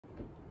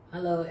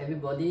Hello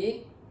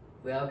everybody,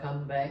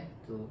 welcome back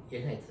to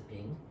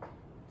Ping.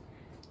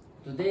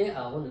 Today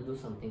I want to do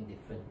something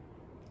different.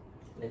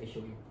 Let me show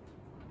you.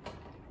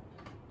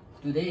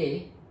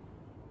 Today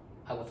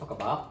I will talk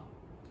about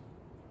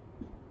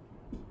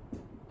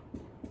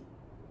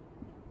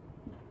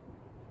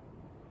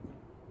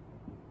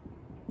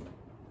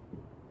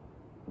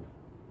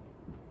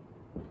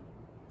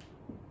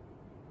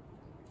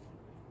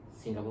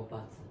Singapore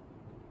Bazi.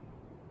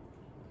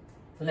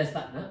 So let's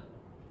start.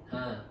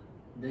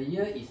 The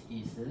year is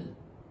 10,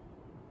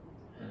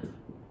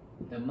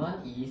 the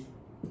month is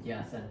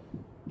Jiasen,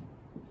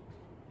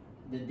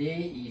 the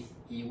day is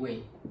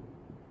 1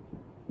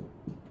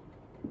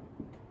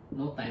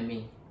 no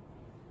timing.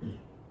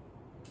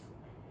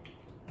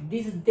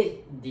 This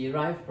date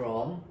derived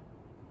from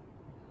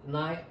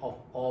 9th of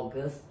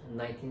August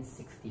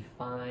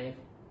 1965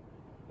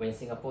 when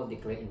Singapore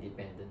declared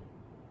independence.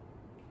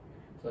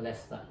 So let's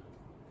start.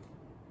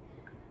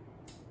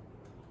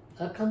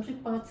 A country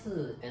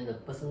Bazi and a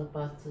personal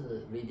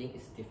Bazi reading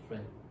is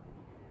different.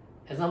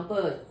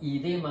 Example,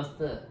 Day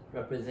Master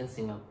represents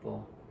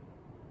Singapore.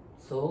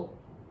 So,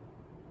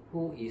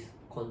 who is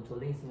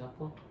controlling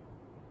Singapore?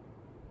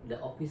 The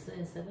officer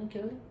and 7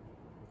 killing.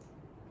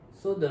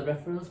 So the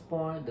reference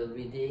point, the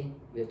reading,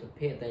 we have to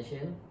pay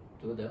attention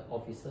to the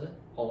officer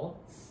or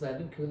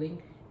 7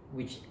 killing,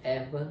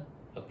 whichever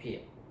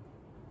appear.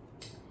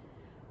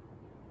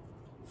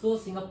 So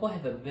Singapore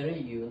have a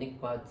very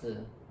unique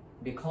Bazi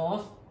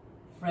because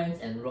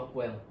Friends and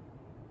Rockwell.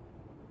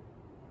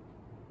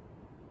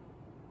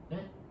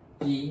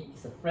 Yi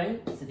is a friend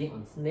sitting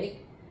on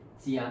snake,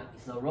 Jia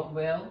is a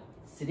Rockwell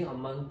sitting on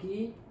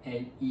monkey,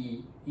 and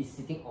Yi is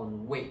sitting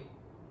on weight.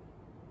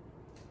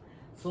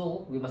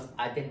 So we must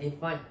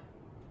identify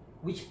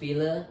which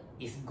pillar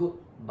is good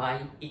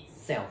by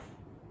itself.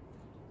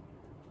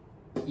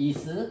 Yi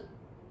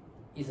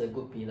is a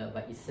good pillar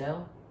by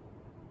itself.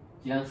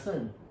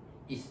 Jiasen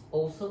is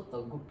also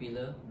a good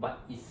pillar by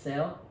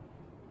itself.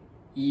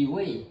 Yi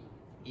Wei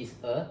is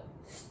a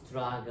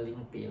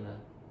struggling pillar.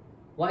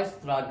 Why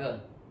struggle?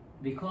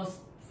 Because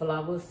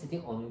flower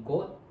sitting on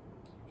goat,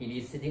 it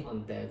is sitting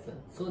on desert.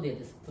 So they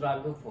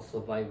struggle for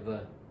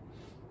survival.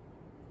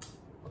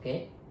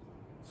 Okay?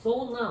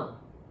 So now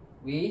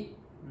we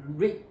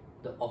read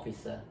the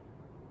officer.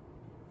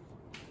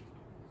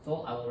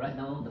 So I will write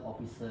down the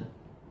officer.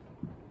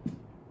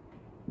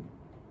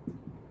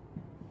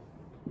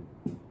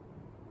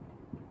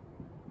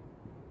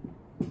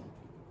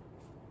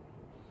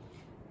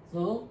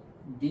 So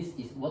this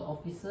is one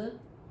officer,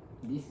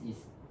 this is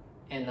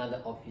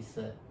another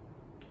officer.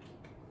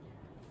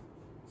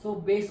 So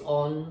based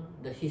on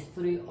the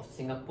history of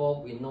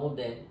Singapore, we know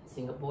that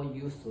Singapore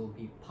used to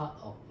be part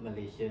of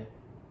Malaysia.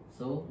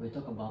 So we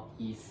talk about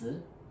Yi Si.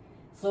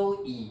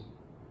 So Yi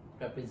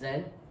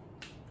represent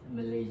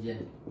Malaysia.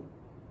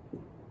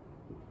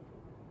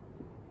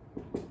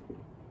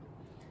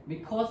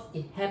 Because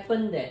it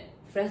happened that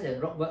Friends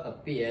and Rockwell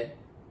appeared,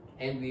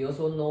 and we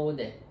also know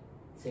that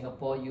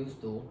Singapore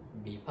used to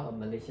be part of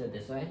Malaysia,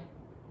 that's why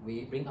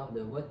we bring out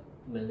the word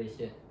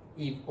Malaysia.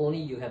 If only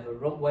you have a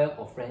Rockwell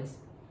or Friends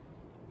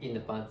in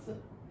the Bazi,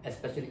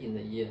 especially in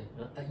the year.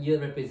 A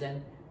year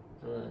represents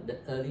the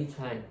early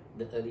time,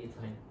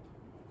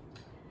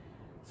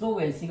 So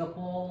when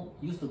Singapore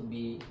used to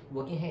be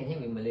working hand in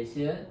hand with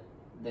Malaysia,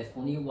 there's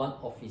only one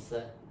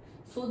officer.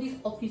 So this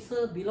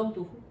officer belong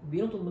to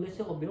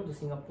Malaysia or belong to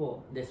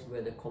Singapore? That's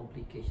where the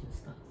complication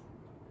starts.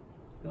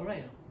 You're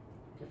right.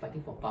 They're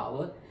fighting for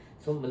power.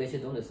 So Malaysia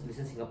don't listen to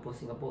Singapore,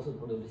 Singapore also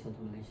don't listen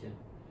to Malaysia.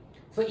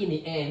 So in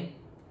the end,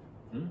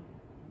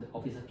 the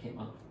officer came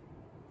out.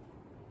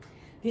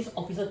 This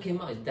officer came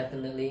out is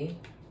definitely,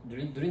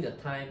 during the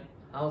time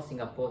how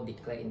Singapore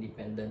declared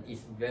independence,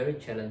 is very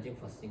challenging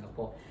for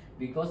Singapore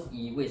because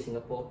Yi Wei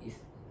Singapore is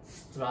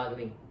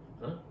struggling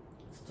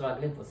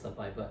for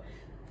survival.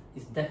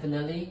 It's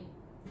definitely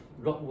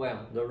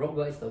Rockwell. The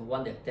Rockwell is the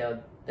one that tell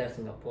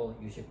Singapore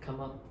you should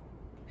come out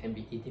and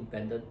be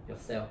independent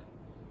yourself.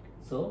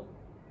 So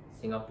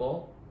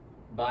Singapore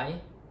buy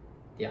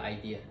their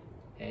idea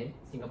and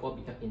Singapore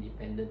become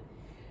independent,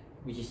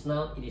 which is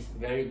now it is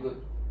very good.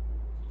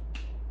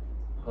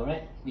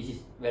 Correct? Which is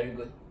very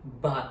good.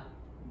 But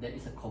there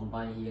is a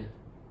combine here.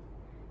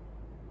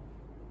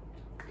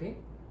 Okay?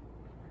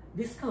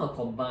 This kind of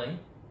combine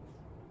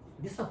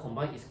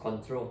is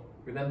control.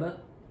 Remember,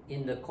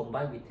 in the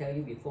combine we tell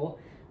you before,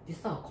 this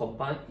kind of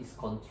combine is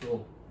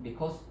control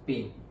because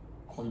Ping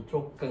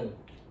control Keng.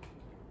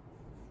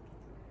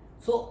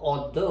 So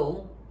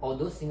although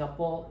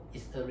Singapore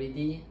is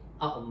already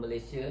out of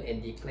Malaysia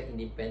and declared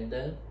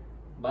independent,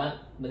 but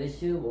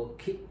Malaysia will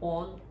keep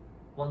on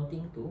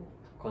wanting to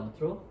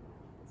control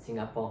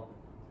Singapore.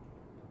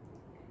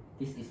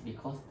 This is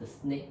because the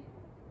snake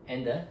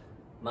and the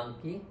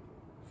monkey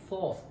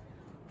force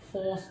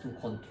to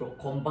control.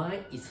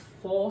 Combine is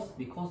force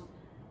because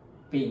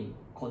Ping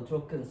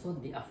control Keng, so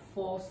they are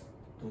forced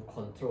to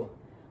control.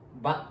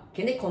 But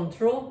can they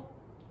control?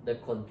 The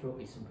control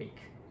is weak.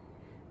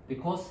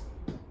 Because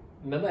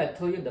remember I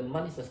told you the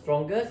man is the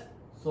strongest,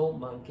 so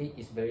monkey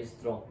is very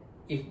strong.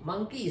 If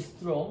monkey is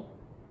strong,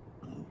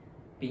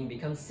 being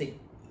becomes sick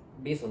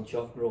based on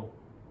 12 rule.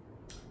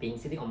 Being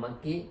sitting on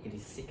monkey, it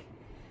is sick.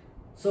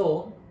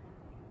 So,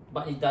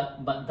 but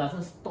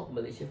doesn't stop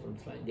Malaysia from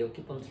trying. They'll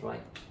keep on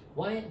trying.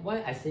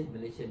 Why I say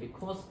Malaysia?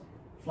 Because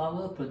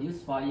flower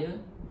produce fire,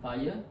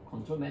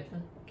 control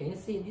matter. Can you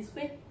see it this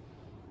way?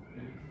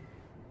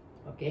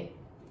 Okay.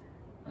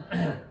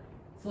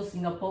 So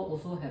Singapore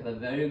also have a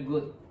very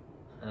good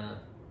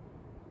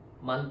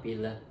man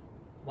pillar.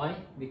 Why?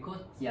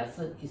 Because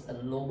Jiasen is a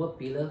noble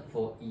pillar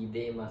for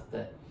Ide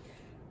master.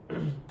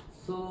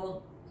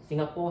 So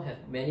Singapore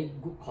have many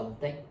good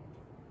contact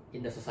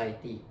in the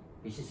society,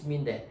 which is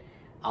mean that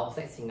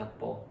outside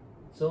Singapore.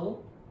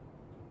 So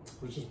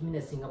which is mean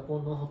that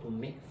Singapore know how to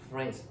make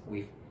friends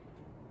with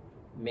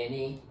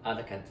many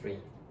other countries.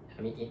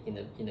 I mean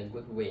in a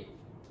good way.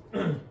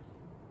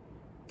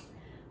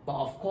 But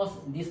of course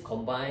this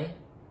combined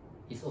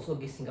is also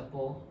give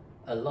Singapore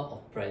a lot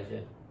of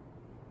pressure.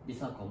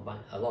 These are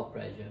combined, a lot of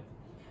pressure.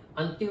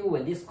 Until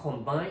when this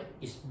combined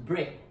is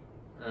break.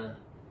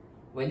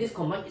 When this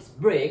combined is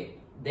break,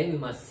 then we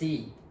must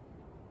see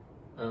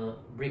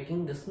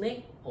breaking the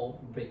snake or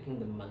breaking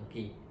the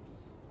monkey.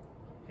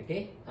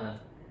 Okay?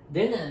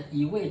 Then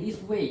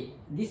this way,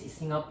 this is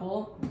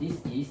Singapore, this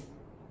is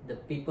the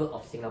people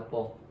of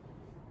Singapore,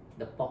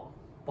 the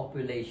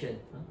population.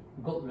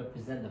 God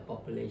represent the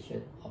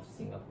population of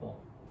Singapore.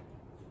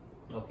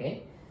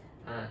 Okay?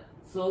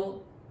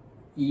 So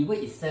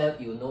Yiwei itself,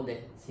 you know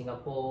that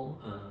Singapore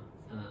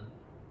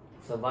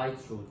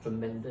survived through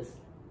tremendous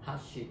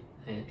hardship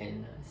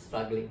and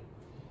struggling.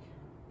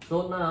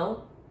 So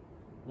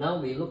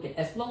now we look at,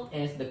 as long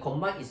as the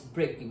combine is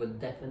break, it will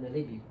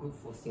definitely be good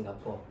for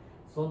Singapore.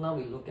 So now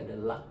we look at the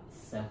luck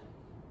itself.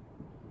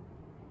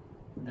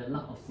 The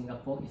luck of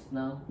Singapore is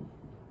now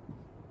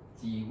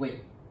Jiwei.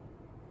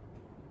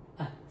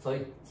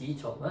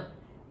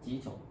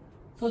 Jichong.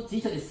 So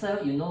Jichong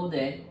itself, you know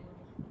that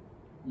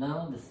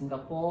now the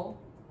Singapore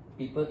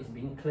people is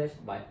being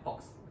clashed by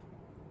ox.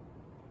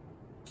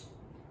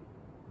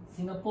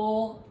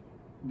 Singapore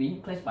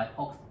being clashed by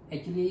ox.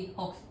 Actually,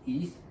 ox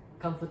is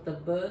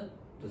comfortable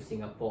to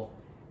Singapore,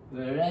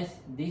 whereas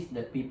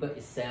the people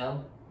itself,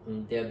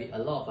 there will be a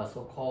lot of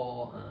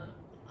so-called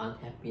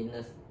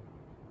unhappiness,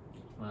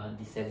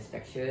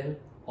 dissatisfaction,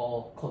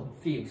 or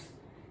confused.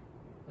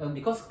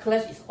 Because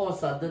clash is all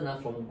sudden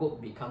from goat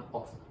become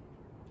ox,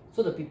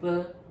 so the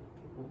people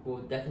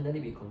will definitely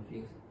be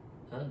confused.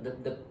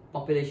 The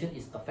population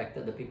is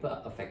affected, the people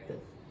are affected.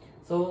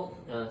 So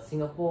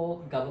Singapore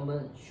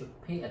government should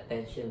pay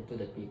attention to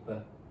the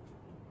people.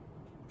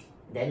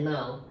 Then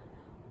now,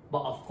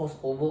 but of course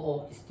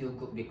overall it's still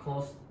good,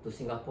 because to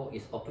Singapore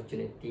is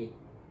opportunity,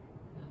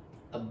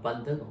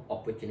 abundant of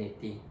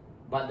opportunity.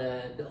 But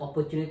the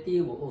opportunity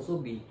will also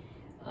be,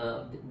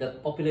 the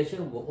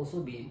population will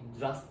also be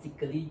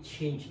drastically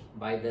changed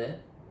by the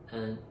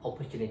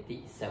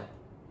opportunity itself.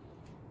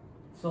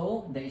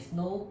 So there is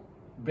no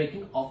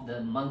breaking of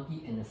the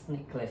monkey and the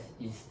snake clash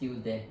is still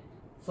there.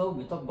 So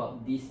we talk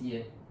about this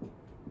year.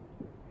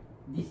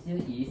 This year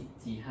is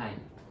Jihai.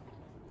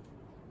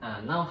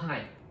 Now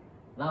Hai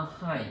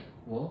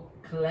will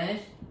clash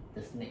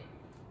the snake.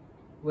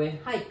 When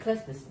Hai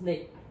clash the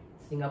snake,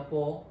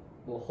 Singapore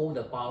will hold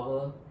the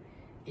power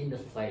in the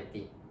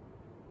society.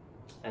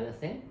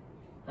 Understand?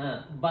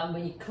 But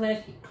when it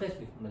clash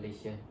with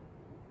Malaysia.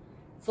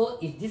 So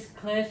is this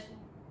clash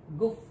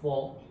good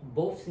for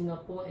both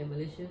Singapore and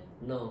Malaysia?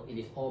 No, it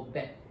is all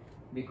bad,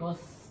 because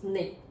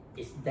snake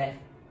is death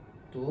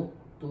to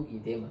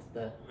Ide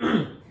master.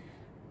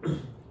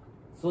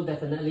 So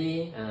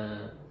definitely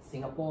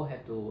Singapore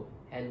have to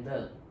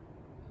handle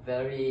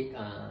very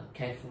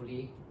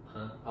carefully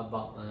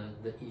about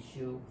the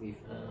issue with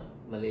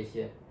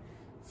Malaysia.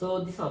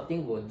 So this sort of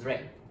thing will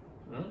drag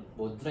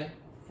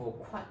for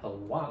quite a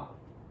while.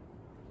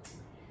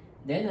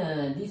 Then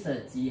this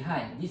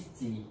Jihai, this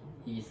Ji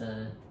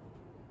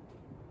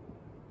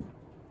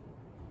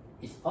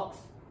is ox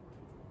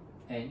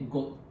and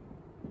goat.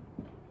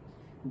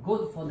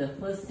 Goat for the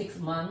first 6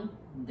 months,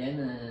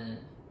 then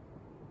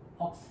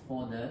ox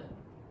for the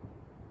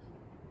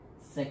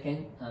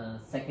second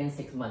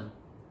 6 months.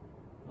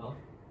 Oh.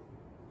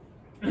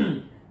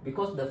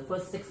 Because the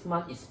first 6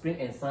 months is spring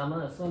and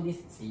summer, so this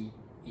Ji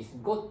is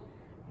goat.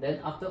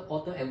 Then after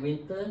autumn and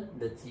winter,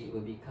 the Ji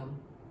will become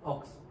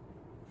ox.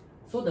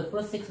 So the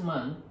first 6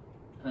 months,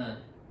 the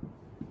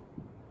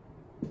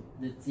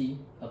Ji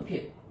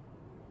appeared,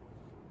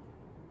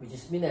 which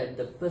is mean that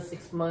the first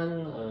 6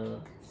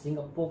 months,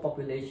 Singapore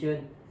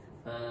population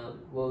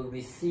will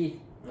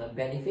receive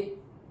benefit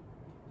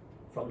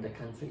from the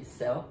country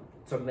itself,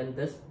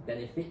 tremendous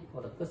benefit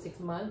for the first 6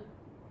 months.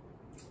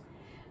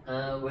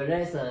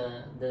 Whereas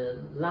the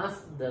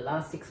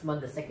last 6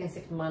 months, the second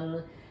 6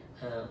 months,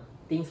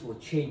 things will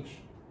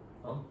change,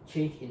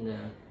 change in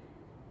a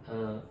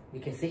we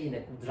can say in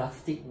a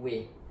drastic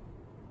way.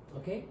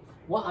 Okay,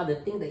 what are the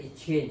things that it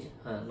changed?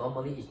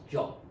 Normally it's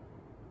job,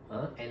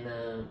 and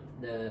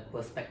the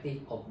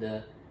perspective of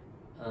the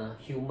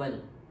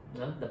human,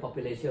 the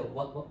population,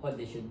 what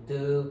they should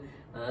do,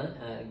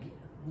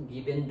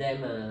 giving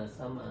them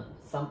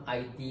some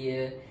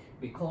idea,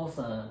 because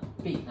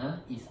pig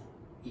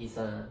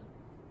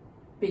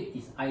pig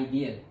is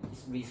idea,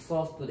 is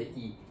resource to the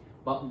E.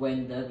 But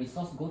when the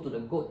resource go to the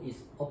goat,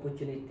 is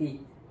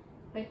opportunity,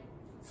 right?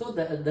 So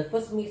the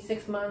first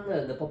 6 months,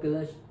 the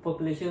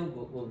population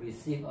will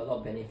receive a lot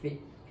of benefit,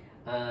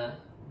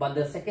 but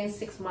the second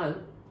 6 months,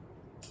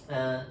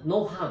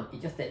 no harm.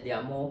 It's just that there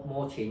are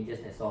more changes.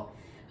 That's all.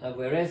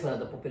 Whereas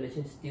the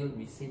population still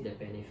receive the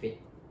benefit.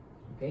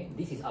 Okay,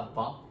 this is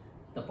about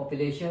the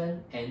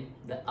population and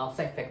the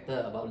outside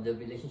factor about the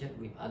relationship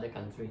with other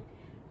country.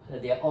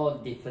 They are all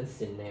different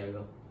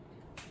scenario.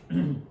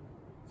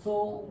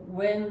 So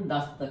when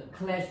does the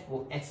clash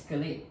will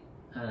escalate?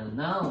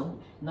 Now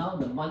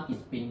the month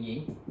is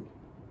Pinyin.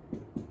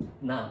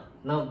 Now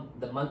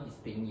the month is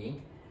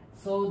Pinyin.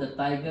 So the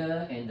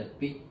tiger and the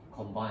pig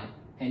combine,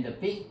 and the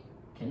pig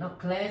cannot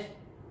clash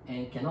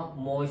and cannot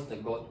moist the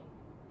goat.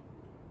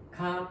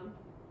 Come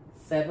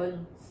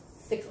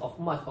 6th of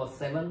March or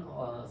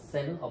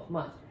 7th of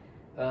March,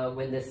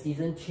 when the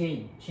season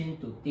change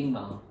to Ting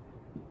Mao.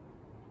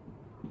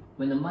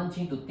 When the month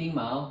change to Ting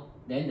Mao,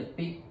 then the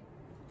pig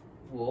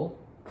will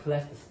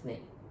clash the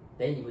snake.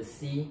 Then you will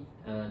see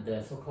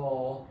the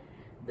so-called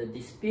the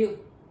dispute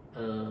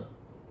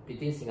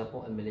between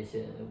Singapore and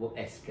Malaysia will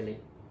escalate.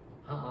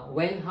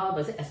 How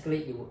does it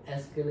escalate? It will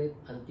escalate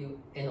until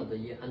end of the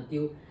year,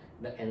 until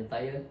the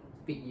entire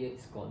pig year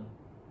is gone.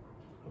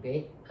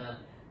 Okay,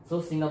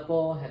 so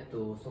Singapore have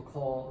to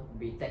so-called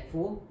be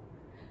tactful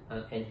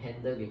and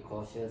handle with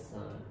cautious,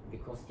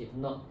 because if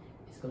not,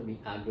 it's going to be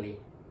ugly.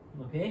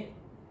 Okay,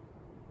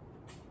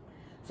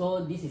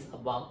 so this is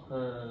about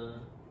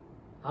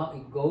how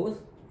it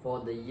goes for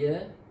the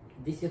year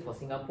this year for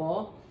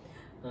Singapore.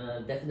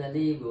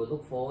 Definitely we will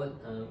look forward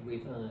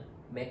with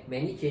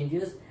many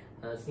changes.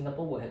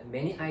 Singapore will have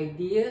many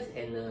ideas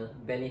and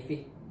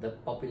benefit the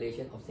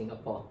population of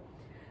Singapore.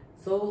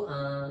 So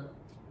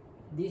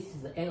this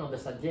is the end of the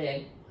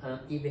subject.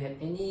 If you have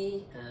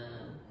any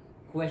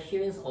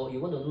questions, or you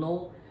want to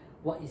know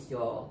what is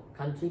your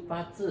country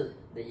party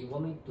that you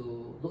want me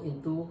to look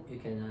into, you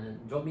can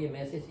drop me a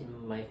message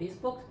in my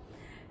Facebook.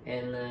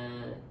 And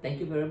thank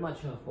you very much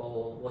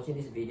for watching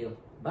this video.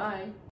 Bye.